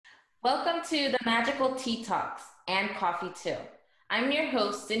Welcome to the Magical Tea Talks and Coffee Too. I'm your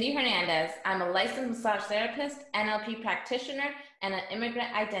host, Cindy Hernandez. I'm a licensed massage therapist, NLP practitioner, and an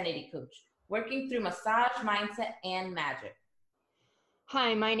immigrant identity coach, working through massage, mindset, and magic.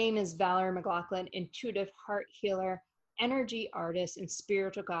 Hi, my name is Valerie McLaughlin, intuitive heart healer, energy artist, and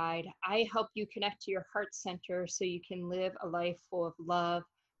spiritual guide. I help you connect to your heart center so you can live a life full of love,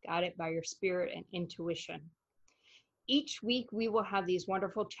 guided by your spirit and intuition. Each week, we will have these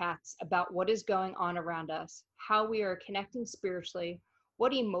wonderful chats about what is going on around us, how we are connecting spiritually,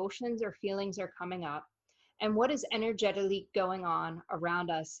 what emotions or feelings are coming up, and what is energetically going on around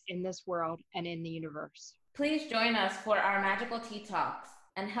us in this world and in the universe. Please join us for our Magical Tea Talks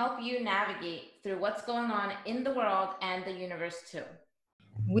and help you navigate through what's going on in the world and the universe too.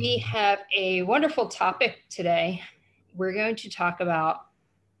 We have a wonderful topic today. We're going to talk about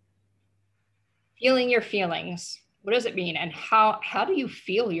feeling your feelings. What does it mean, and how do you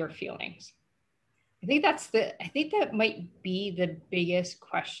feel your feelings? I think that might be the biggest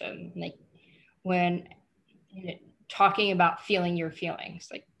question. Like when talking about feeling your feelings,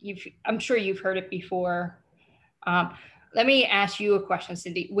 like I'm sure you've heard it before. Let me ask you a question,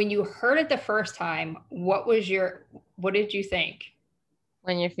 Cindy. When you heard it the first time, what did you think?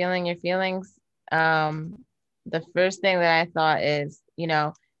 When you're feeling your feelings, the first thing that I thought is,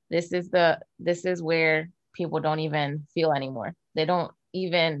 this is where people don't even feel anymore. They don't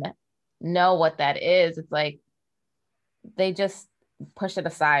even know what that is. It's like they just push it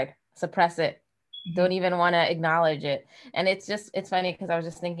aside, suppress it, don't even want to acknowledge it. And it's funny because I was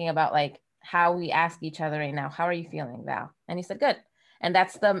just thinking about like how we ask each other right now, how are you feeling, Val? And he said, good. And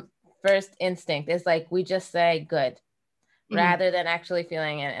that's the first instinct, is like we just say good, rather than actually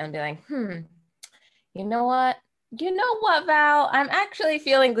feeling it and be like, you know what, Val, I'm actually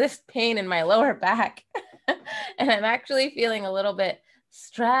feeling this pain in my lower back and I'm actually feeling a little bit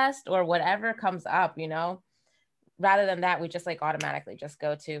stressed or whatever comes up, rather than that, we just like automatically just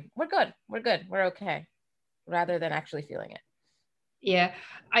go to, we're good, we're okay, rather than actually feeling it. Yeah,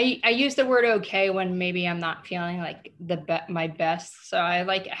 I use the word okay when maybe I'm not feeling like my best. So I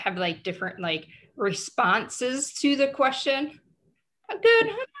have like different like responses to the question. I'm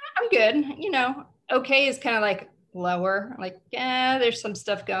good. Okay is kind of like lower, like, yeah, there's some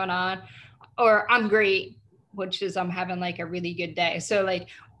stuff going on. Or I'm great, which is I'm having like a really good day. So like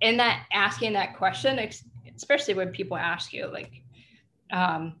in that asking that question, especially when people ask you, like,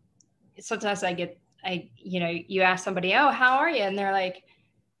 sometimes you ask somebody, oh, how are you? And they're like,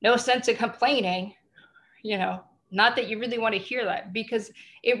 no sense of complaining, not that you really want to hear that, because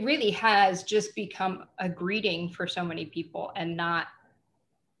it really has just become a greeting for so many people and not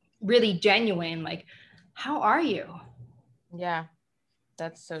really genuine. Like, how are you? Yeah,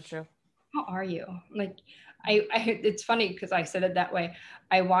 that's so true. How are you? Like, it's funny because I said it that way.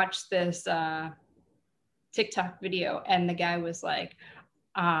 I watched this TikTok video and the guy was like,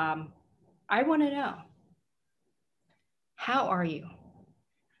 I want to know, how are you?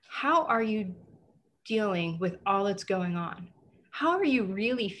 How are you dealing with all that's going on? How are you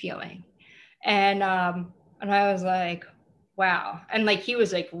really feeling? And I was like, wow. And like he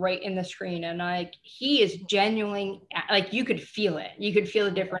was like right in the screen, and like he is genuinely, like you could feel it. You could feel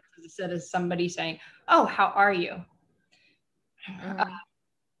the difference instead of somebody saying, oh, how are you?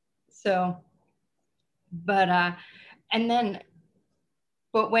 So, but and then,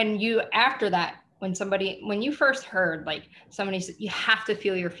 but when you, after that, when you first heard like somebody said, you have to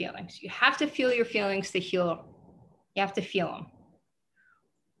feel your feelings. You have to feel your feelings to heal. You have to feel them.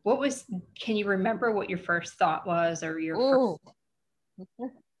 Can you remember what your first thought was, or your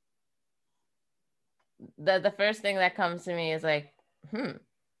first? The first thing that comes to me is like,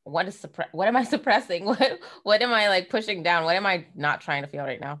 what am I suppressing? What am I like pushing down? What am I not trying to feel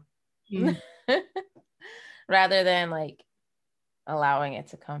right now? Rather than like allowing it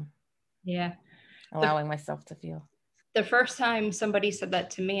to come. Yeah. Allowing myself to feel. The first time somebody said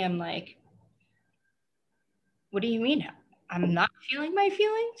that to me, I'm like, what do you mean? I'm not feeling my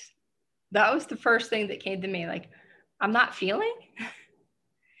feelings? That was the first thing that came to me. Like, I'm not feeling?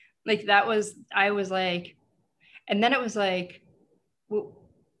 Like I was like, and then it was like, well,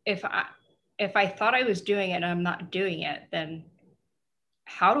 if I thought I was doing it and I'm not doing it, then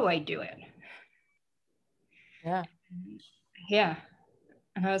how do I do it? Yeah. Yeah.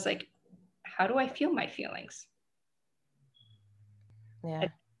 And I was like, how do I feel my feelings? Yeah.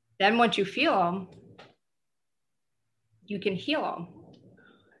 And then once you feel them, you can heal them.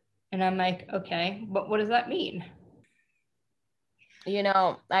 And I'm like, okay, but what does that mean?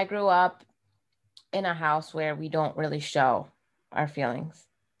 I grew up in a house where we don't really show our feelings.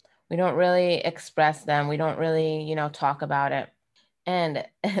 We don't really express them. We don't really, talk about it. And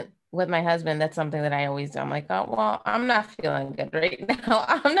with my husband, that's something that I always do. I'm like, oh, well, I'm not feeling good right now.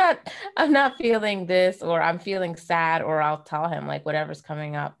 I'm not feeling this, or I'm feeling sad, or I'll tell him like whatever's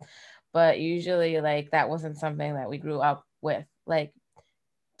coming up. But usually like that wasn't something that we grew up with. Like,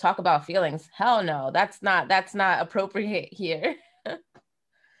 talk about feelings. Hell no, that's not appropriate here.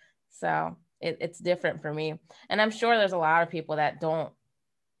 So it's different for me. And I'm sure there's a lot of people that don't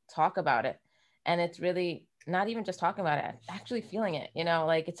talk about it. And it's really not even just talking about it, actually feeling it,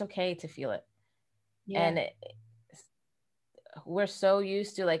 like it's okay to feel it. Yeah. And we're so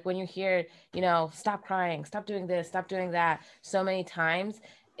used to, like, when you hear, stop crying, stop doing this, stop doing that so many times,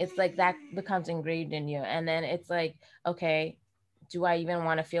 it's like that becomes engraved in you. And then it's like, okay, do I even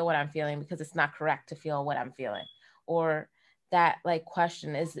want to feel what I'm feeling? Because it's not correct to feel what I'm feeling. Or that like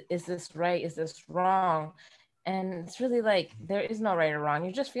question, is this right? Is this wrong? And it's really like, there is no right or wrong.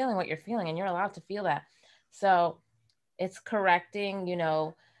 You're just feeling what you're feeling, and you're allowed to feel that. So it's correcting,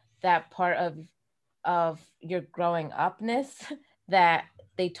 that part of your growing upness that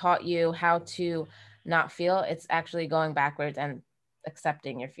they taught you how to not feel. It's actually going backwards and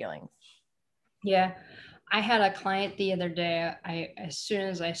accepting your feelings. Yeah. I had a client the other day. As soon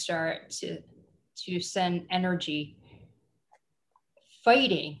as I start to send energy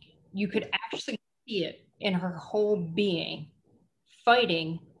fighting, you could actually see it in her whole being,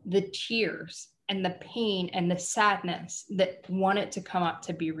 fighting the tears and the pain and the sadness that wanted to come up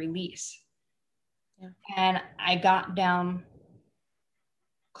to be released. Yeah. And I got down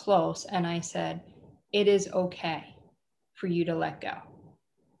close and I said, it is okay for you to let go.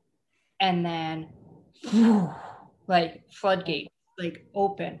 And then like floodgate, like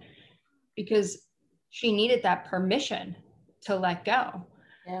open, because she needed that permission to let go.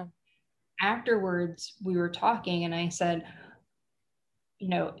 Yeah. Afterwards, we were talking and I said,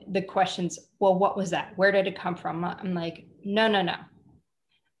 the questions, well, what was that? Where did it come from? I'm like, no.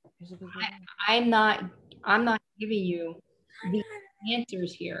 I'm not giving you the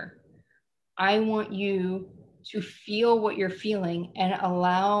answers here. I want you to feel what you're feeling and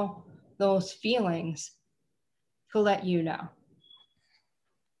allow those feelings to let you know.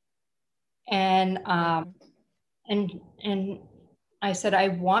 And I said, I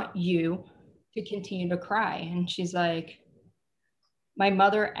want you to continue to cry. And she's like, my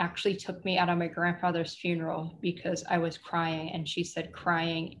mother actually took me out of my grandfather's funeral because I was crying. And she said,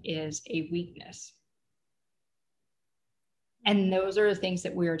 crying is a weakness. And those are the things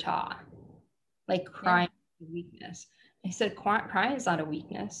that we were taught, like crying is a weakness. I said, crying is not a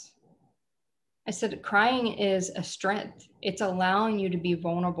weakness. I said, crying is a strength. It's allowing you to be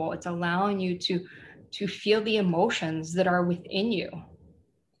vulnerable. It's allowing you to feel the emotions that are within you.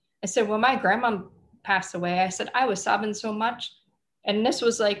 I said, when my grandma passed away, I said, I was sobbing so much. And this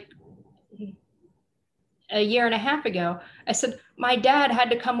was like a year and a half ago. I said, my dad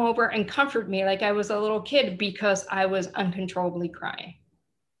had to come over and comfort me like I was a little kid because I was uncontrollably crying.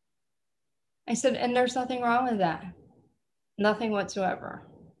 I said, and there's nothing wrong with that. Nothing whatsoever.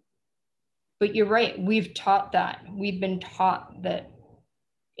 But you're right. We've taught that. We've been taught that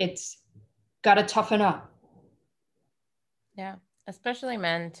it's got to toughen up. Yeah. Especially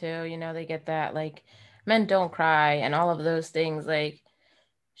men too. They get that, like, men don't cry and all of those things. Like,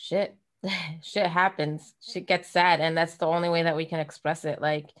 shit happens. Shit gets sad. And that's the only way that we can express it.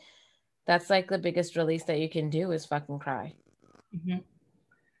 Like, that's like the biggest release that you can do is fucking cry. Mm-hmm.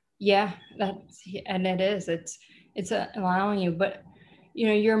 Yeah, and it is. It's allowing you, but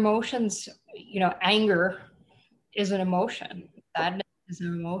your emotions, anger is an emotion. Sadness is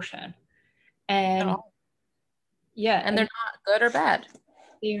an emotion. And yeah. And they're not good or bad.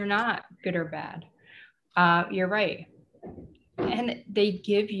 They are not good or bad. You're right. And they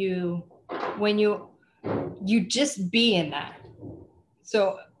give you, when you just be in that.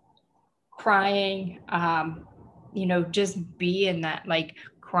 So crying, just be in that, like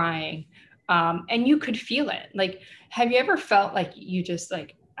crying. And you could feel it. Like, have you ever felt like you just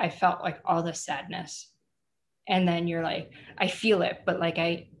like, I felt like all the sadness, and then you're like, I feel it, but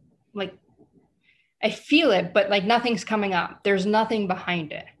I feel it, but like nothing's coming up. There's nothing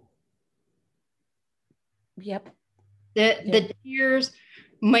behind it. Yep. The tears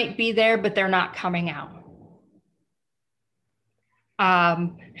might be there, but they're not coming out.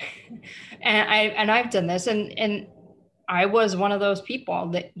 And I've done this, and I was one of those people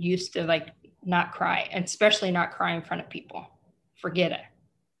that used to like not cry, and especially not cry in front of people. Forget it.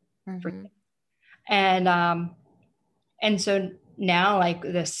 Mm-hmm. Forget it. And so now like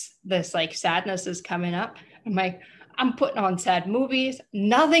this like sadness is coming up. I'm like, I'm putting on sad movies.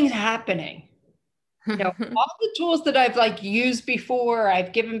 Nothing's happening. All the tools that I've like used before,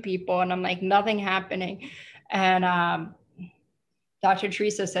 I've given people, and I'm like, nothing happening. And Dr.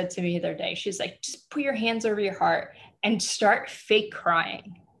 Teresa said to me the other day, she's like, just put your hands over your heart and start fake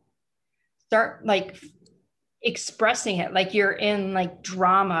crying. Start like expressing it like you're in like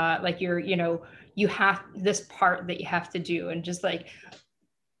drama, like you're, you have this part that you have to do, and just like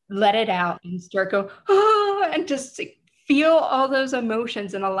let it out and start go, oh, and just feel all those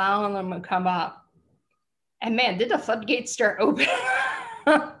emotions and allow them to come up. And man, did the floodgates start open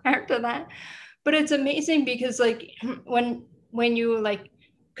after that? But it's amazing because like when you like,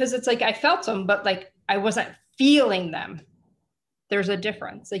 because it's like I felt them, but like I wasn't feeling them. There's a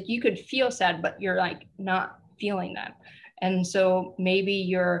difference. Like you could feel sad, but you're like not feeling them. And so maybe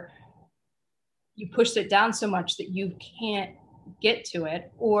you pushed it down so much that you can't get to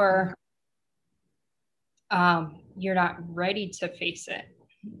it, or you're not ready to face it.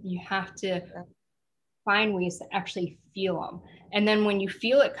 You have to find ways to actually feel them. And then when you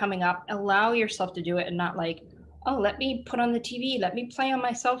feel it coming up, allow yourself to do it, and not like, oh, let me put on the TV, let me play on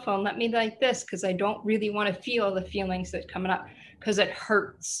my cell phone, let me like this, because I don't really want to feel the feelings that are coming up because it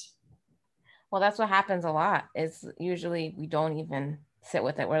hurts. Well, that's what happens a lot. Is usually we don't even sit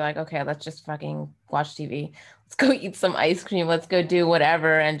with it. We're like, okay, let's just fucking watch TV. Let's go eat some ice cream. Let's go do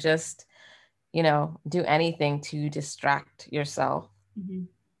whatever, and just, do anything to distract yourself. Mm-hmm.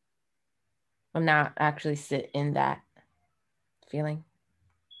 And not actually sit in that feeling.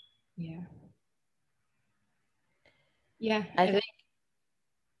 Yeah. Yeah. I think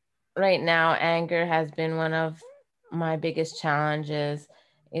right now, anger has been one of my biggest challenges,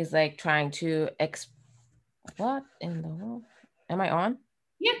 is like trying to what in the world? Am I on?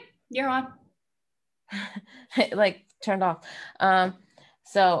 Yeah, you're on. Like turned off.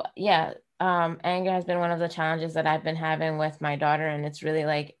 So yeah, anger has been one of the challenges that I've been having with my daughter, and it's really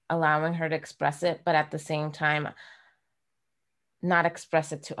like allowing her to express it, but at the same time, not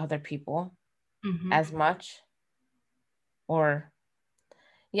express it to other people as much, or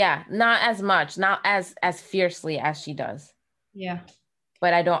not as much, not as fiercely as she does. Yeah.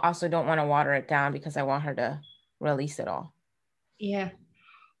 But I don't want to water it down because I want her to release it all. Yeah.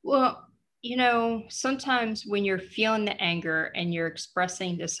 Well, sometimes when you're feeling the anger and you're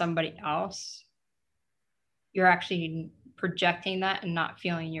expressing to somebody else, you're actually projecting that and not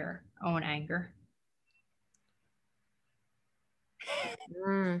feeling your own anger.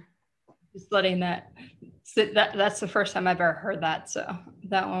 Just letting that sit. That's the first time I've ever heard that. So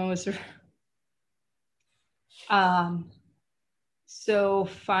that one was. So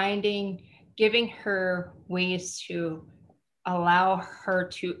giving her ways to allow her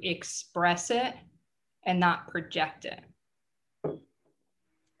to express it and not project it.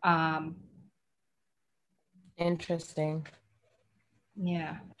 Interesting.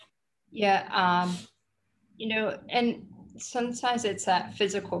 Yeah. And sometimes it's that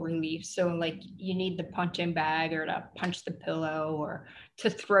physical relief. So like you need the punching bag or to punch the pillow or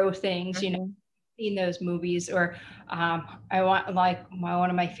to throw things, in those movies. Or I want, like, one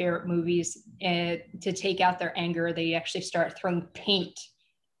of my favorite movies, to take out their anger, they actually start throwing paint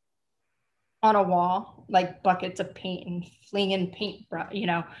on a wall, like buckets of paint, and flinging paint,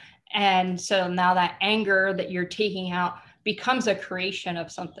 and so now that anger that you're taking out becomes a creation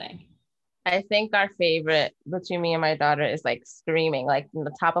of something. I think our favorite between me and my daughter is like screaming, like in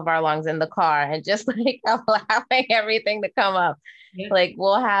the top of our lungs in the car, and just like allowing everything to come up. Yeah. Like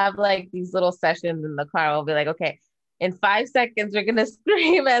we'll have like these little sessions in the car. We'll be like, okay, in 5 seconds, we're going to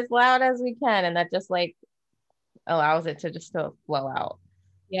scream as loud as we can. And that just like allows it to just to flow out.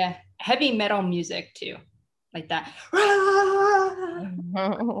 Yeah. Heavy metal music too. Like that.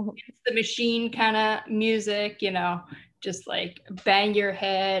 It's the machine kind of music, just like bang your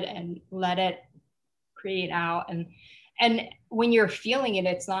head and let it create out. And when you're feeling it,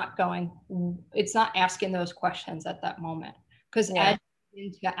 it's not asking those questions at that moment, because as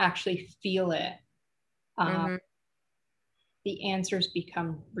you begin to actually feel it, the answers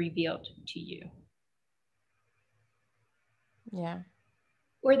become revealed to you. Yeah.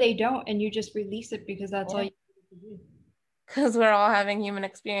 Or they don't, and you just release it because that's all you need to do. Because we're all having human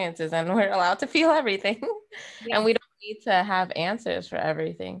experiences and we're allowed to feel everything. Yeah. And we don't need to have answers for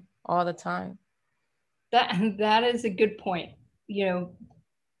everything all the time. That is a good point.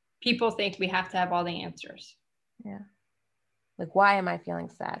 People think we have to have all the answers. Yeah. Like, why am I feeling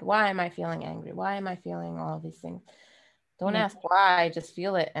sad? Why am I feeling angry? Why am I feeling all these things? Don't ask why, just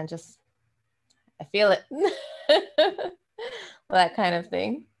feel it, and I feel it. That kind of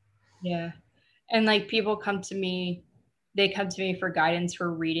thing. Yeah. And like people come to me for guidance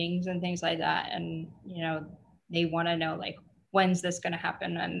for readings and things like that. And, they want to know, like, when's this going to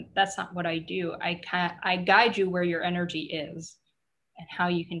happen? And that's not what I do. I guide you where your energy is and how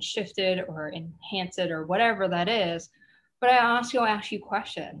you can shift it or enhance it or whatever that is. but I also ask you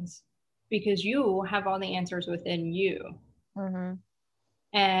questions because you have all the answers within you. Mm-hmm.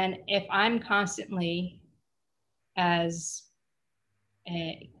 And if I'm constantly, as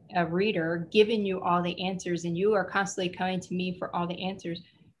a reader, giving you all the answers, and you are constantly coming to me for all the answers,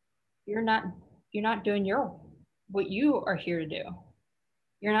 you're not doing what you are here to do.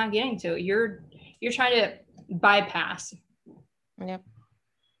 You're not getting to it. You're trying to bypass Yep.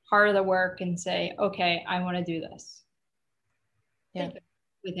 part of the work and say, okay, I want to do this. Yeah.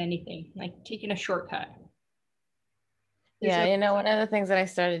 With anything, like taking a shortcut. Yeah, you know, one of the things that I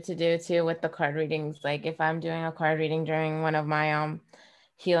started to do too with the card readings, like if I'm doing a card reading during one of my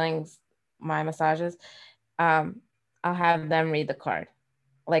healings, my massages, I'll have them read the card.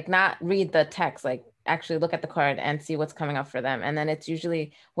 Like not read the text, like actually look at the card and see what's coming up for them. And then it's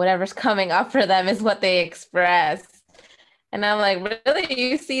usually whatever's coming up for them is what they express. And I'm like, really?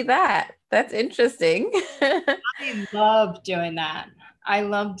 You see that? That's interesting. I love doing that. I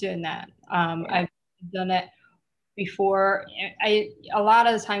love doing that. Yeah. I've done it before. A lot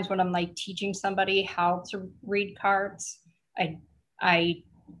of the times when I'm like teaching somebody how to read cards, I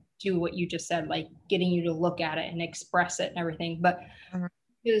do what you just said, like getting you to look at it and express it and everything. But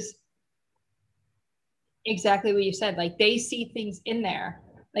because exactly what you said, like they see things in there,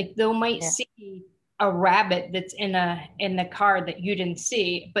 like they might see a rabbit that's in the card that you didn't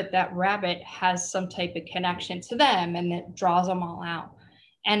see, but that rabbit has some type of connection to them and it draws them all out.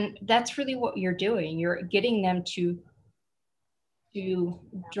 And that's really what you're doing. You're getting them to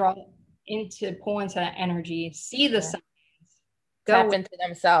draw into, pull into that energy, see the signs, tap into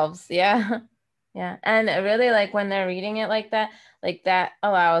themselves. Yeah. Yeah. And really, like when they're reading it like that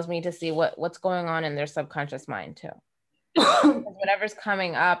allows me to see what's going on in their subconscious mind too. Whatever's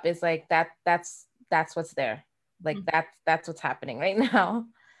coming up is like that's what's there. Like that's what's happening right now.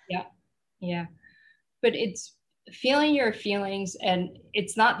 Yeah. Yeah. But it's feeling your feelings, and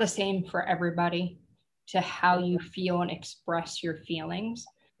it's not the same for everybody to how you feel and express your feelings.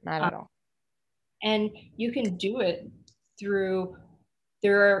 Not at all. And you can do it through,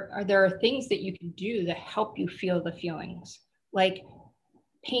 there are things that you can do that help you feel the feelings, like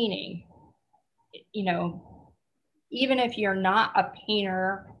painting. You know, even if you're not a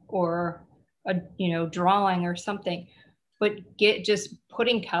painter or drawing or something, but just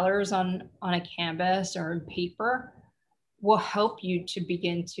putting colors on a canvas or in paper will help you to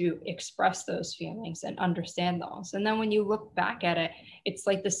begin to express those feelings and understand those. And then when you look back at it, it's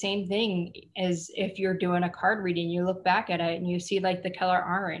like the same thing as if you're doing a card reading. You look back at it and you see like the color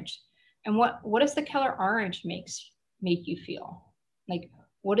orange. And what does the color orange make you feel? Like,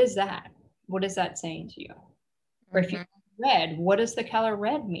 what is that? What is that saying to you? Or if you red, what does the color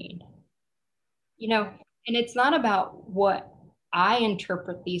red mean? You know, and it's not about what I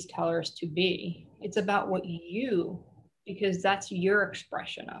interpret these colors to be. It's about what you, because that's your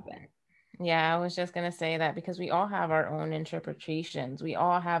expression of it. Yeah, I was just going to say that because we all have our own interpretations. We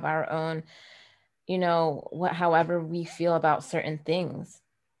all have our own, however we feel about certain things.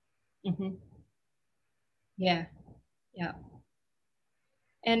 Mm-hmm. Yeah. Yeah.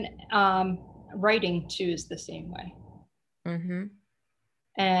 And writing too is the same way. Mm-hmm.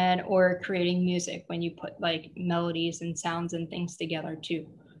 And or creating music, when you put like melodies and sounds and things together too,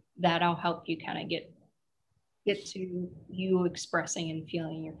 that'll help you kind of get to you expressing and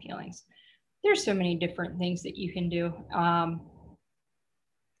feeling your feelings. There's so many different things that you can do,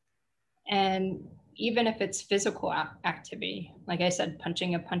 and even if it's physical activity, like I said,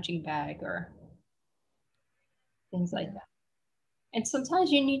 punching a punching bag or things like that. And sometimes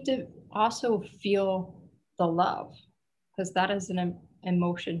you need to also feel the love, because that is an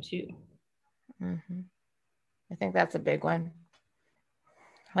emotion too. Mm-hmm. I think that's a big one.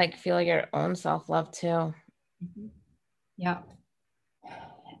 Like feel your own self-love too. Mm-hmm. Yeah.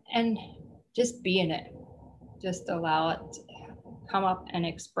 And just be in it. Just allow it to come up and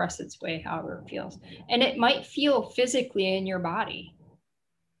express its way however it feels. And it might feel physically in your body.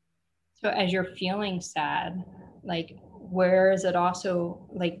 So as you're feeling sad, like where is it also,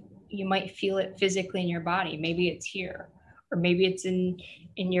 like you might feel it physically in your body. Maybe it's here, or maybe it's in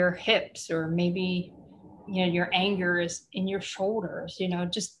your hips, or maybe your anger is in your shoulders.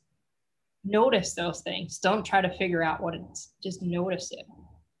 Just notice those things. Don't try to figure out what it's, just notice it.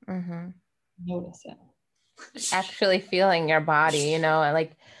 Mm-hmm. Notice it. Actually feeling your body,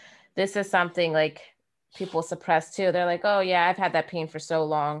 like this is something like people suppress too. They're like, oh yeah, I've had that pain for so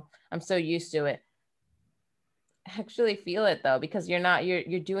long, I'm so used to it. Actually feel it though, because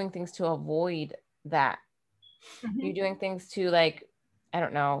you're doing things to avoid that. Mm-hmm. You're doing things to, like, I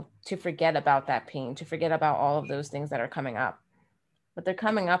don't know, to forget about that pain, to forget about all of those things that are coming up, but they're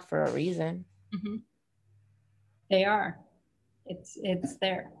coming up for a reason. Mm-hmm. They are. It's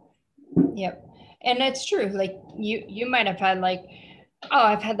there. Yep. And it's true. Like you might have had like, oh,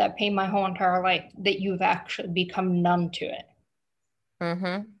 I've had that pain my whole entire life, that you've actually become numb to it.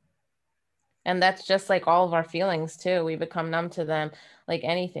 Mm-hmm. And that's just like all of our feelings too. We become numb to them. Like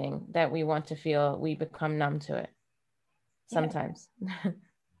anything that we want to feel, we become numb to it sometimes. Yeah.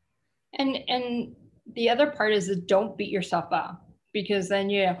 And the other part is that don't beat yourself up, because then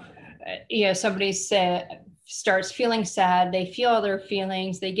somebody starts feeling sad, they feel their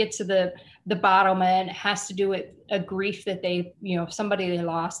feelings, they get to the bottom, and it has to do with a grief that they, somebody they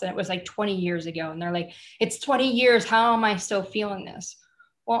lost, and it was like 20 years ago, and they're like, it's 20 years, how am I still feeling this?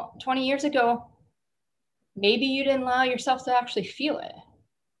 Well, 20 years ago, maybe you didn't allow yourself to actually feel it.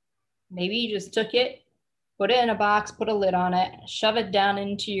 Maybe you just took it, put it in a box, put a lid on it, shove it down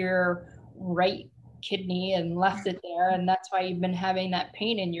into your right kidney and left it there. And that's why you've been having that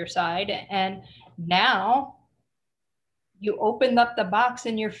pain in your side. And now you opened up the box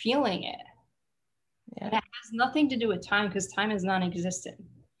and you're feeling it. Yeah. And it has nothing to do with time, because time is non-existent.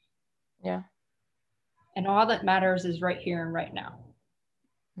 Yeah. And all that matters is right here and right now.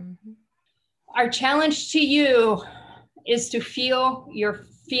 Mm-hmm. Our challenge to you is to feel your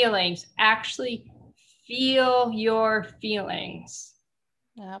feelings. Actually feel your feelings.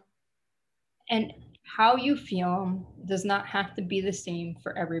 Yep. And how you feel them does not have to be the same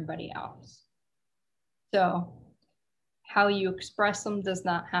for everybody else. So how you express them does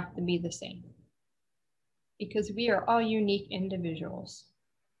not have to be the same, because we are all unique individuals.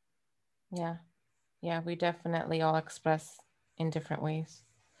 Yeah. Yeah, we definitely all express in different ways.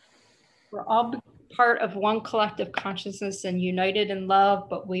 We're all part of one collective consciousness and united in love,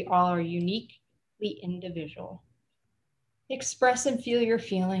 but we all are uniquely individual. Express and feel your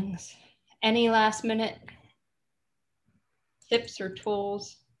feelings. Any last minute tips or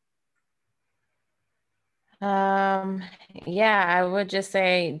tools? Yeah, I would just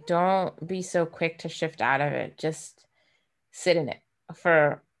say, don't be so quick to shift out of it. Just sit in it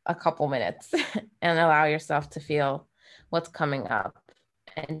for a couple minutes and allow yourself to feel what's coming up,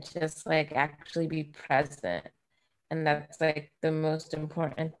 and just like actually be present. And that's like the most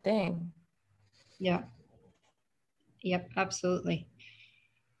important thing. Yeah. Yep, absolutely.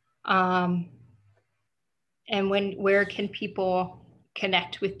 And where can people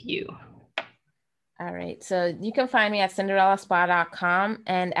connect with you? All right. So you can find me at cinderellaspa.com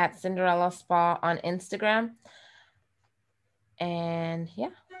and at Cinderella Spa on Instagram. And yeah.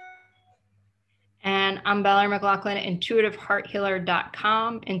 And I'm Valerie McLaughlin,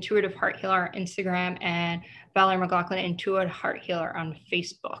 intuitivehearthealer.com, Intuitive Heart Healer on Instagram, and Valerie McLaughlin, Intuitive Heart Healer on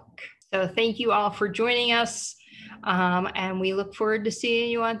Facebook. So thank you all for joining us. And we look forward to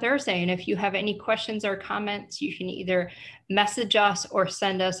seeing you on Thursday. And if you have any questions or comments, you can either message us or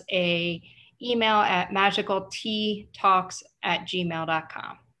send us an email at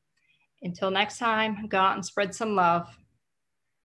magicalteatalks@gmail.com. Until next time, go out and spread some love.